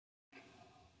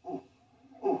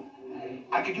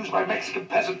I could use my Mexican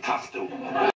peasant costume.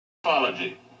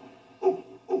 Apology.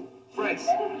 Fritz,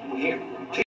 here.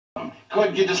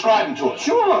 Could you describe him to us?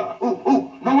 Sure.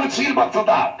 No one's seen him up till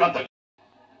now. Got the...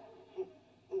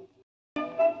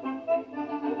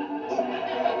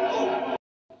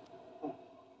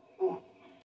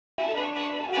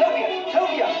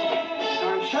 Sylvia!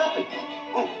 Start shopping.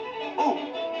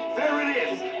 There it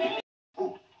is.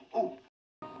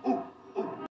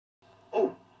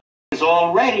 He's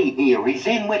already here. He's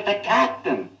in with the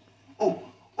captain.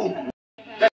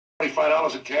 That's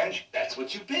 $25 in cash. That's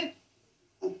what you bid.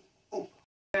 What's the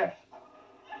matter?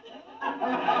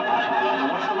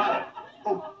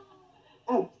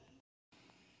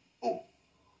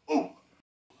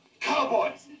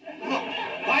 Cowboys! Look,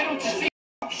 why don't you see?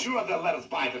 I'm sure they'll let us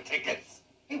buy the tickets.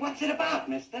 Hey, what's it about,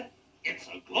 mister? It's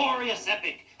a glorious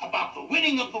epic about the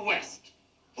winning of the West.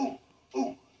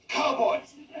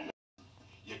 Cowboys!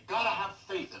 You gotta have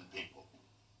faith in people.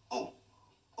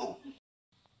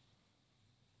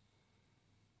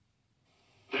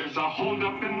 There's a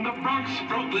holdup in the Bronx,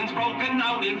 Brooklyn's broken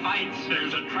out in fights.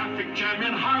 There's a traffic jam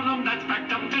in Harlem that's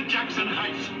backed up to Jackson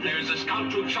Heights. There's a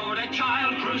scout troop short a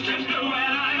child, cruise ships do and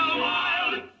I go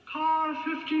wild. Car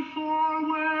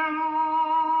 54, where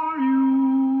are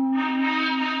you?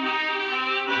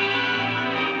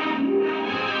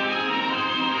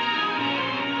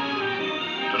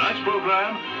 Tonight's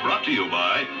program brought to you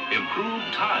by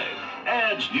Improved Tide.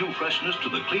 Adds new freshness to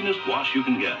the cleanest wash you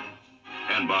can get.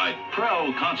 And by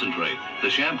Prel Concentrate, the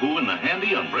shampoo in the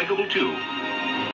handy unbreakable tube.